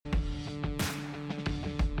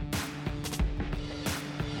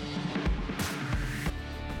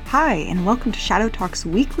Hi, and welcome to Shadow Talk's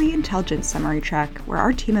weekly intelligence summary track, where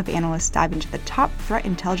our team of analysts dive into the top threat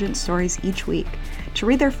intelligence stories each week. To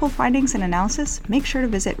read their full findings and analysis, make sure to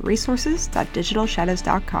visit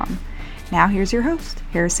resources.digitalshadows.com. Now here's your host,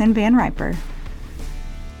 Harrison Van Riper.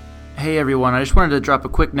 Hey everyone, I just wanted to drop a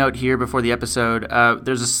quick note here before the episode.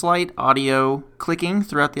 There's a slight audio clicking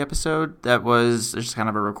throughout the episode there's just kind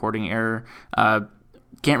of a recording error.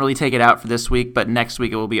 Can't really take it out for this week, but next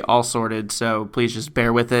week it will be all sorted, so please just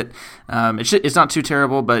bear with it. It's not too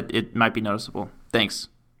terrible, but it might be noticeable. Thanks.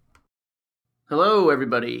 Hello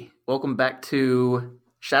everybody, welcome back to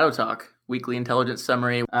Shadow Talk, weekly intelligence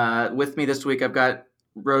summary. With me this week I've got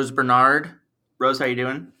Rose Bernard. Rose, how you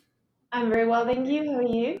doing? I'm very well, thank you. How are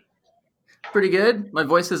you? Pretty good. My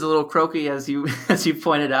voice is a little croaky, as you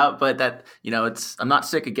pointed out, but I'm not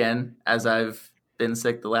sick again, as I've been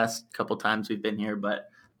sick the last couple times we've been here, but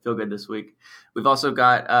feel good this week. We've also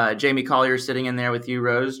got Jamie Collier sitting in there with you,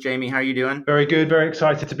 Rose. Jamie, how are you doing? Very good. Very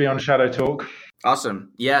excited to be on Shadow Talk.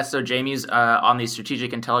 Awesome. Yeah, so Jamie's on the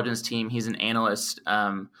strategic intelligence team. He's an analyst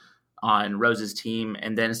on Rose's team.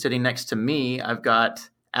 And then sitting next to me, I've got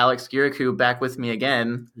Alex Girikou back with me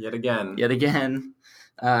again. Yet again.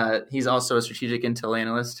 He's also a strategic intel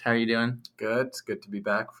analyst. How are you doing? Good. It's good to be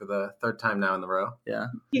back for the third time now in the row. Yeah.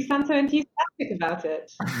 You sound so enthusiastic about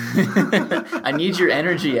it. I need your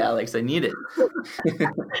energy, Alex. I need it.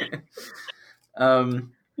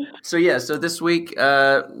 So this week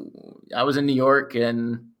I was in New York,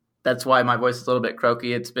 and that's why my voice is a little bit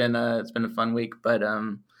croaky. It's been a fun week, but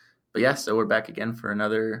yeah. So we're back again for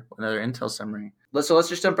another intel summary. Let's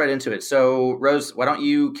just jump right into it. So, Rose, why don't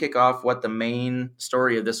you kick off what the main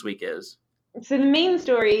story of this week is? So the main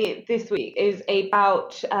story this week is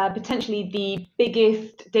about potentially the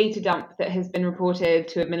biggest data dump that has been reported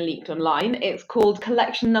to have been leaked online. It's called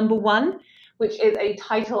Collection Number 1, which is a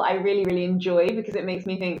title I really, really enjoy because it makes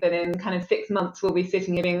me think that in kind of 6 months we'll be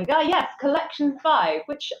sitting here being like, oh yes, Collection 5,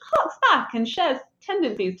 which harks back and shares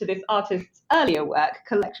tendencies to this artist's earlier work,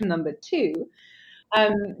 Collection Number 2.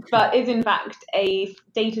 But is in fact a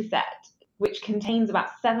data set which contains about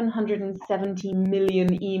 770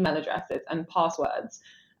 million email addresses and passwords,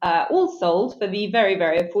 all sold for the very,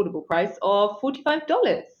 very affordable price of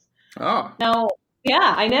 $45. Oh. Now,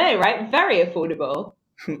 yeah, I know, right? Very affordable.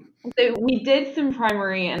 So we did some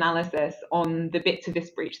primary analysis on the bits of this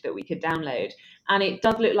breach that we could download, and it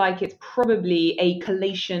does look like it's probably a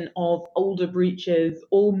collation of older breaches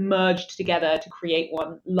all merged together to create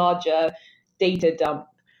one larger data dump.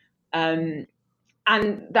 And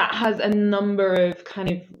that has a number of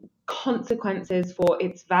kind of consequences for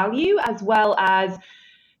its value, as well as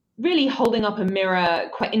really holding up a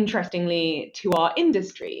mirror, quite interestingly, to our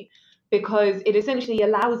industry, because it essentially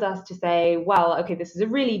allows us to say, well, okay, this is a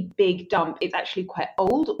really big dump. It's actually quite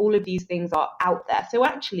old. All of these things are out there. So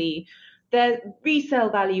actually, their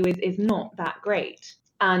resale value is not that great.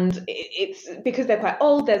 And it's because they're quite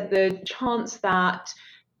old, there's the chance that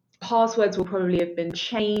passwords will probably have been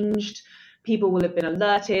changed. People will have been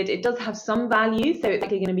alerted. It does have some value, so it's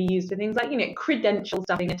likely going to be used for things like, credential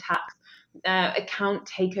stuffing attacks, account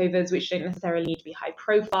takeovers, which don't necessarily need to be high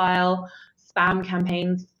profile, spam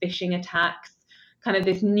campaigns, phishing attacks, kind of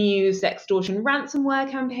this new sextortion ransomware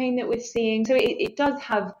campaign that we're seeing. So it does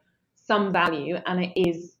have some value, and it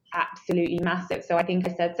is absolutely massive. So I think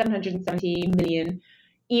I said 770 million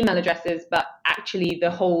email addresses, but actually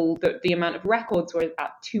the amount of records were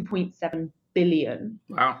about 2.7 billion.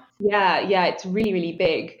 Wow. Yeah, it's really, really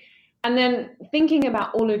big. And then thinking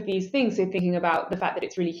about all of these things, so thinking about the fact that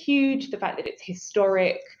it's really huge, the fact that it's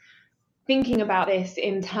historic, thinking about this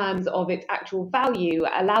in terms of its actual value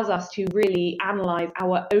allows us to really analyze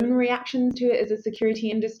our own reaction to it as a security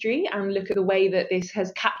industry and look at the way that this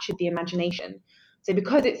has captured the imagination. So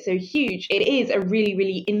because it's so huge, it is a really,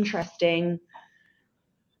 really interesting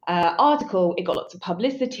article. It got lots of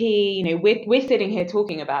publicity. We're sitting here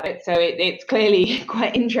talking about it, so it's clearly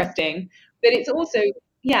quite interesting. But it's also,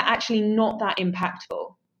 actually not that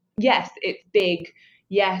impactful. Yes, it's big.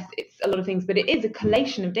 Yes, it's a lot of things, but it is a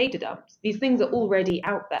collation of data dumps. These things are already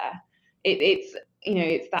out there. It's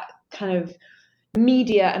that kind of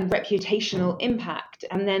media and reputational impact,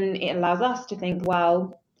 and then it allows us to think,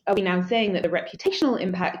 well, are we now saying that the reputational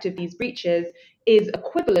impact of these breaches is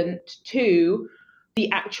equivalent to the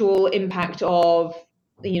actual impact of,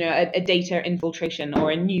 a data infiltration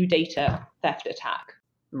or a new data theft attack?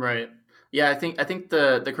 Right. Yeah, I think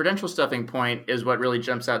the credential stuffing point is what really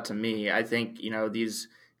jumps out to me. I think, these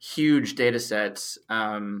huge data sets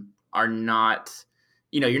are not,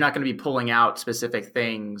 you're not going to be pulling out specific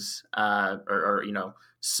things or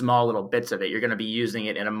small little bits of it. You're going to be using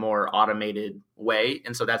it in a more automated way.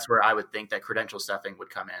 And so that's where I would think that credential stuffing would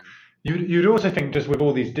come in. You'd also think, just with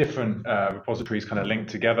all these different repositories kind of linked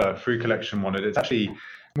together through Collection One, it's actually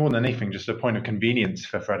more than anything just a point of convenience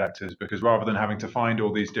for threat actors, because rather than having to find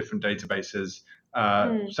all these different databases,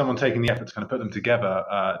 someone taking the effort to kind of put them together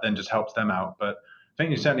then just helps them out. But I think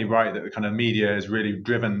you're certainly right that the kind of media is really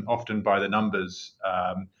driven often by the numbers,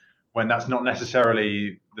 when that's not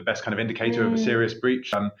necessarily the best kind of indicator of a serious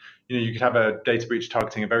breach. You could have a data breach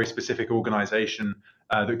targeting a very specific organization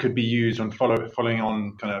that could be used on following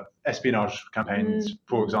on kind of espionage campaigns,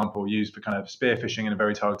 for example, used for kind of spear phishing in a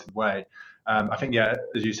very targeted way. I think, as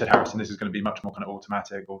you said, Harrison, this is going to be much more kind of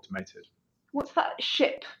automated. What's that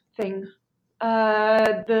ship thing?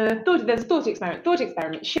 There's a thought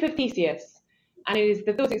experiment, Ship of Theseus. And it was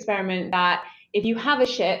the thought experiment that if you have a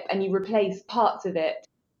ship and you replace parts of it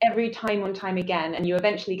every time again, and you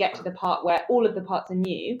eventually get to the part where all of the parts are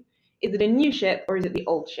new, is it a new ship or is it the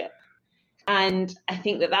old ship? And I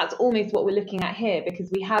think that that's almost what we're looking at here, because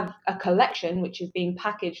we have a collection which is being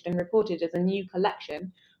packaged and reported as a new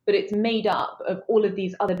collection, but it's made up of all of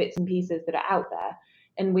these other bits and pieces that are out there.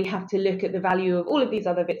 And we have to look at the value of all of these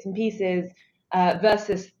other bits and pieces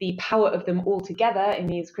versus the power of them all together in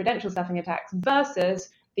these credential stuffing attacks versus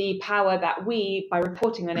the power that we, by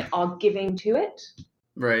reporting on it, are giving to it.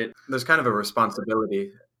 Right. There's kind of a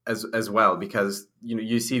responsibility as well, because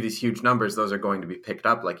you see these huge numbers. Those are going to be picked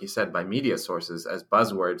up, like you said, by media sources as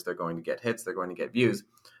buzzwords. They're going to get hits, they're going to get views.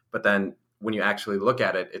 But then when you actually look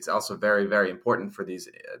at it, it's also very, very important for these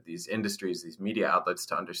industries, these media outlets,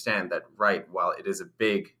 to understand that, right, while it is a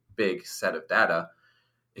big set of data,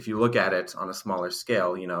 if you look at it on a smaller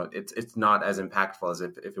scale, it's not as impactful as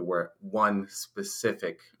if it were one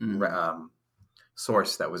specific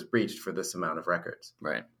source that was breached for this amount of records.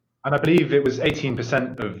 Right. And I believe it was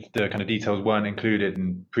 18% of the kind of details weren't included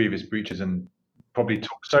in previous breaches, and probably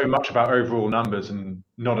talk so much about overall numbers and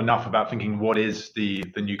not enough about thinking what is the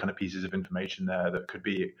new kind of pieces of information there that could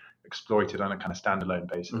be exploited on a kind of standalone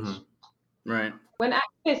basis. Mm-hmm. Right. When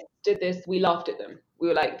activists did this, we laughed at them. We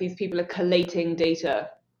were like, these people are collating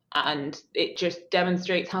data, and it just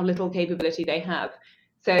demonstrates how little capability they have.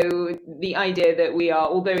 So the idea that we are,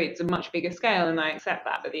 although it's a much bigger scale, and I accept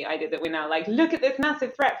that, but the idea that we're now like, look at this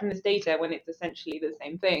massive threat from this data when it's essentially the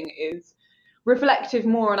same thing is reflective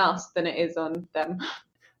more on us than it is on them.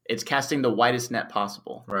 It's casting the widest net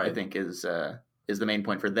possible, right. I think is the main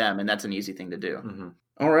point for them, and that's an easy thing to do. Mm-hmm.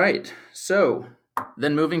 All right. So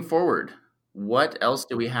then moving forward, what else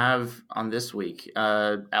do we have on this week?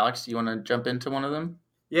 Alex, do you want to jump into one of them?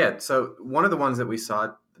 Yeah. So one of the ones that we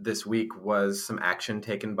saw this week was some action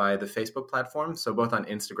taken by the Facebook platform. So both on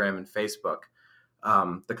Instagram and Facebook,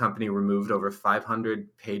 the company removed over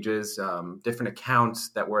 500 pages, different accounts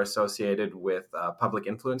that were associated with public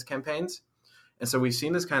influence campaigns. And so we've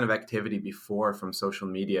seen this kind of activity before from social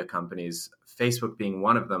media companies, Facebook being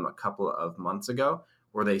one of them a couple of months ago,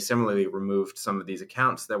 where they similarly removed some of these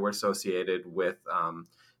accounts that were associated with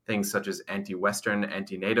things such as anti-Western,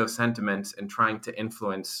 anti-NATO sentiments, and trying to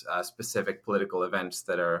influence specific political events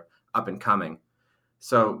that are up and coming.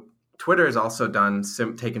 So Twitter has also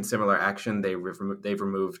taken similar action. They've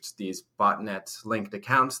removed these botnet linked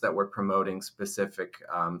accounts that were promoting specific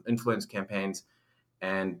influence campaigns.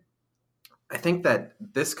 And I think that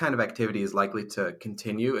this kind of activity is likely to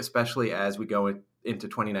continue, especially as we go into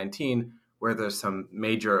 2019, where there's some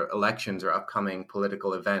major elections or upcoming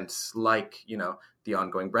political events like, the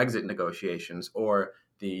ongoing Brexit negotiations or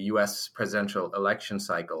the US presidential election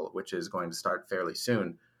cycle, which is going to start fairly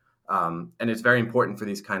soon. And it's very important for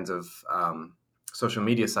these kinds of social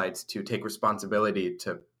media sites to take responsibility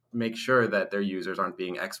to make sure that their users aren't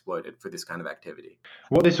being exploited for this kind of activity.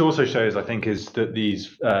 What this also shows, I think, is that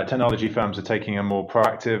these technology firms are taking a more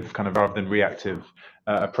proactive kind of rather than reactive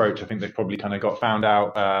approach. I think they've probably kind of got found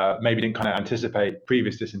out, maybe didn't kind of anticipate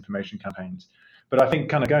previous disinformation campaigns. But I think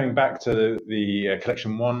kind of going back to the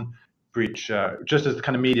Collection One breach, just as the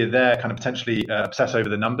kind of media there kind of potentially obsess over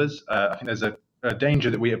the numbers, I think there's a danger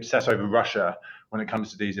that we obsess over Russia when it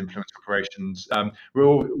comes to these influence operations. We're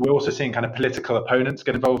also seeing kind of political opponents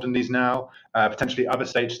get involved in these now, potentially other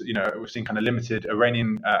states that, we've seen kind of limited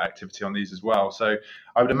Iranian activity on these as well. So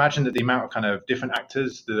I would imagine that the amount of kind of different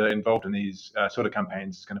actors that are involved in these sort of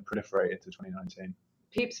campaigns is going to proliferate into 2019.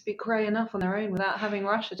 Peeps be cray enough on their own without having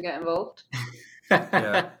Russia to get involved.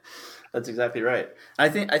 Yeah, that's exactly right. I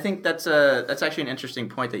think that's actually an interesting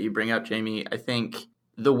point that you bring up, Jamie. I think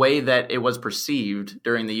the way that it was perceived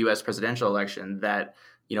during the U.S. presidential election that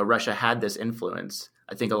Russia had this influence,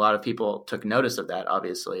 I think a lot of people took notice of that,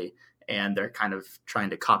 obviously, and they're kind of trying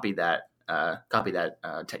to copy that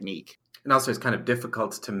technique. And also, it's kind of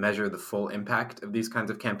difficult to measure the full impact of these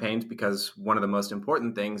kinds of campaigns because one of the most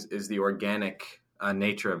important things is the organic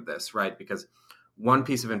nature of this, right? Because one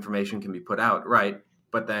piece of information can be put out, right?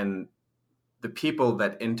 But then the people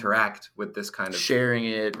that interact with this kind of sharing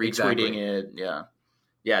it, retweeting Exactly. it,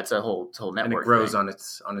 yeah, it's a whole network, and it grows thing.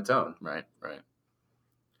 on its own. Right.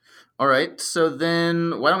 All right, so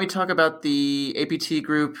then why don't we talk about the APT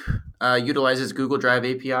group utilizes Google Drive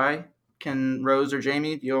API? Can Rose or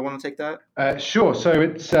Jamie, do you all want to take that? Sure. So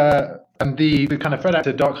it's and the kind of threat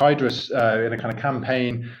actor Dark Hydrus in a kind of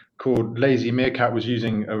campaign called Lazy Meerkat was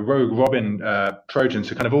using a Rogue Robin Trojan,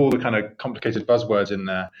 so kind of all the kind of complicated buzzwords in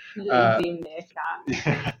there. Lazy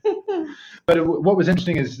Meerkat. But what was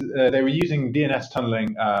interesting is they were using DNS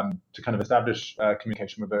tunneling to kind of establish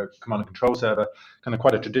communication with a command and control server, kind of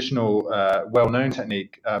quite a traditional, well-known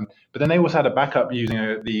technique. But then they also had a backup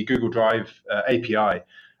using the Google Drive API.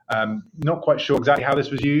 Not quite sure exactly how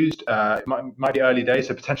this was used. It might be early days,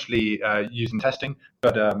 so potentially used in testing,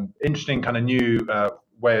 but interesting kind of new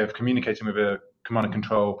way of communicating with a command and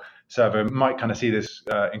control server. Might kind of see this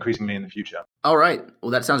increasingly in the future. All right.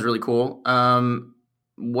 Well, that sounds really cool.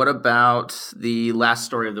 What about the last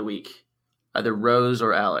story of the week? Either Rose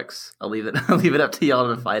or Alex. I'll leave it up to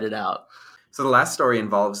y'all to fight it out. So the last story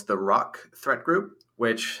involves the ROC threat group,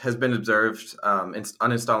 which has been observed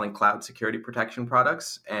uninstalling cloud security protection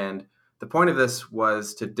products. And the point of this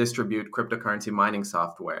was to distribute cryptocurrency mining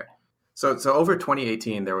software. So over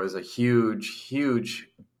 2018, there was a huge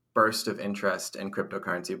burst of interest in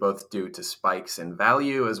cryptocurrency, both due to spikes in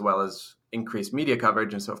value as well as increased media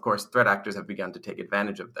coverage. And so, of course, threat actors have begun to take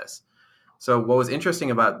advantage of this. So what was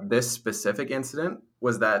interesting about this specific incident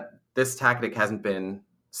was that this tactic hasn't been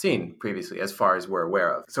seen previously, as far as we're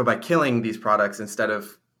aware of. So by killing these products instead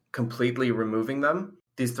of completely removing them,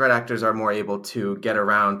 these threat actors are more able to get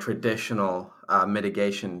around traditional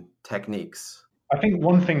mitigation techniques. I think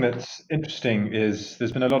one thing that's interesting is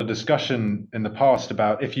there's been a lot of discussion in the past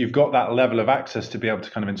about if you've got that level of access to be able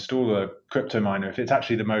to kind of install a crypto miner, if it's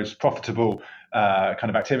actually the most profitable kind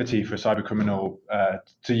of activity for a cyber criminal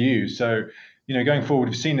to use. So, going forward,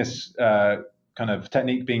 we've seen this kind of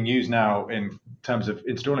technique being used now in terms of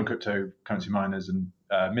installing cryptocurrency miners and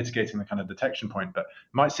mitigating the kind of detection point, but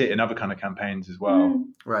might see it in other kind of campaigns as well.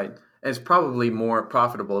 Right. It's probably more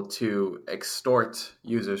profitable to extort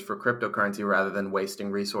users for cryptocurrency rather than wasting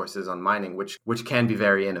resources on mining, which can be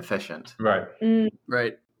very inefficient. Right.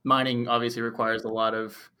 Right. Mining obviously requires a lot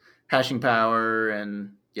of hashing power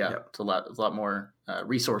and it's a lot more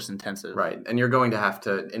resource intensive. Right. And you're going to have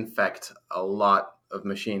to infect a lot of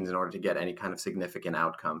machines in order to get any kind of significant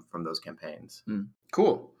outcome from those campaigns.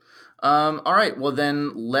 Cool. All right. Well,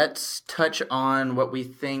 then let's touch on what we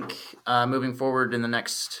think moving forward in the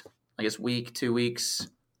next, week, 2 weeks.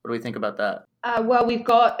 What do we think about that? Well, we've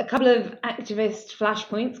got a couple of activist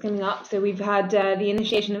flashpoints coming up. So we've had the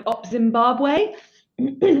initiation of Op Zimbabwe,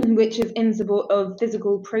 which is in support of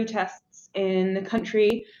physical protests in the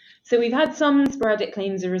country. So we've had some sporadic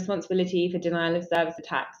claims of responsibility for denial of service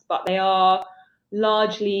attacks, but they are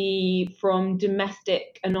largely from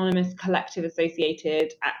domestic, anonymous, collective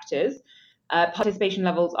associated actors. Participation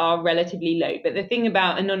levels are relatively low. But the thing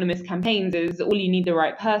about anonymous campaigns is all you need is the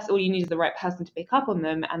right person to pick up on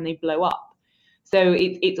them and they blow up. So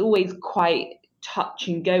it's always quite touch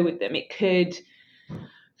and go with them. It could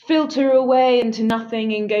filter away into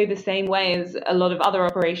nothing and go the same way as a lot of other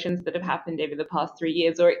operations that have happened over the past 3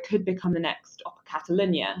 years, or it could become the next Op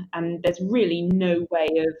Catalonia. And there's really no way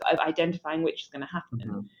of identifying which is going to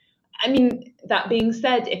happen. I mean, that being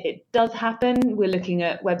said, if it does happen, we're looking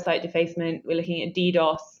at website defacement, we're looking at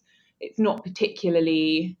DDoS. It's not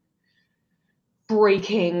particularly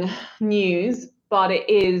breaking news, but it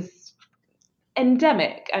is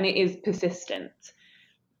endemic and it is persistent.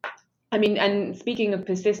 I mean, and speaking of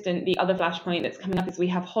persistent, the other flashpoint that's coming up is we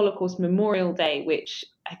have Holocaust Memorial Day, which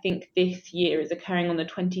I think this year is occurring on the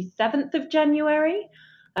 27th of January.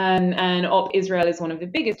 And Op Israel is one of the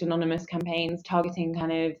biggest anonymous campaigns targeting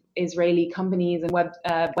kind of Israeli companies and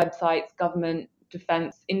websites, government,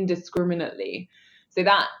 defense indiscriminately. So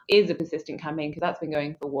that is a persistent campaign because that's been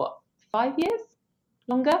going for 5 years?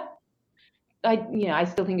 Longer? I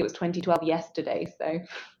still think it was 2012 yesterday, so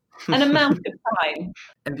an amount of time.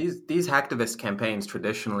 And these hacktivist campaigns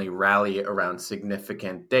traditionally rally around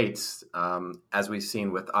significant dates. As we've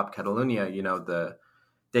seen with Op Catalonia, the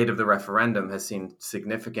date of the referendum has seen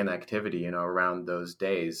significant activity, around those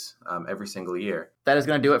days every single year. That is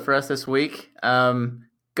going to do it for us this week.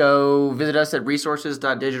 Go visit us at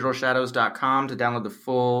resources.digitalshadows.com to download the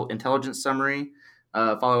full intelligence summary.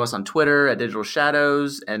 Follow us on Twitter at Digital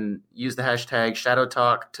Shadows and use the hashtag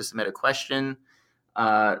ShadowTalk to submit a question.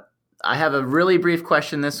 I have a really brief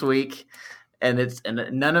question this week, and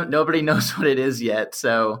nobody knows what it is yet.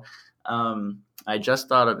 So I just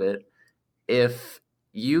thought of it. If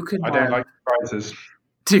you could, I don't like surprises.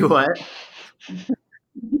 Do what?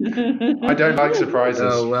 I don't like surprises.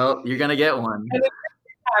 Oh well, you're gonna get one.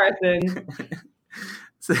 Comparison.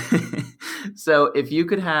 So if you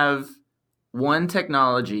could have one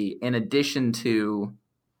technology in addition to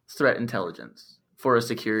threat intelligence for a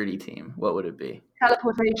security team, what would it be?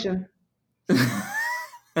 Teleportation.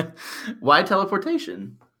 Why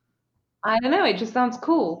teleportation? I don't know. It just sounds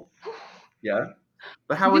cool. Yeah,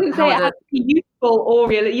 but You didn't say it had to be useful or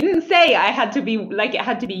real. You didn't say I had to be like it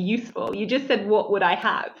had to be useful. You just said what would I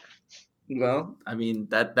have? Well, I mean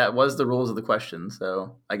that was the rules of the question,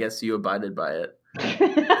 so I guess you abided by it.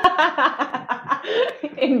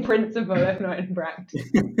 In principle, if not in practice.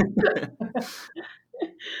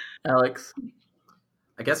 Alex?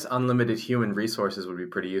 I guess unlimited human resources would be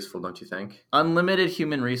pretty useful, don't you think? Unlimited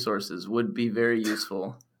human resources would be very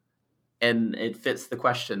useful. And it fits the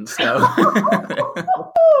question, so.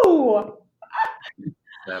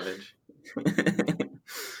 Savage.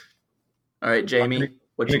 All right, Jamie,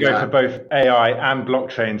 what you I'm going got? to go for both AI and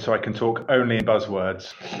blockchain so I can talk only in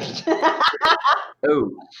buzzwords.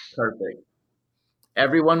 Oh, perfect.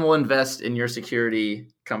 Everyone will invest in your security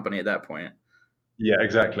company at that point. Yeah,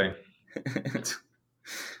 exactly.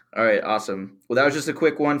 All right, awesome. Well, that was just a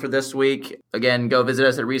quick one for this week. Again, go visit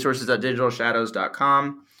us at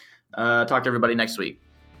resources.digitalshadows.com. Talk to everybody next week.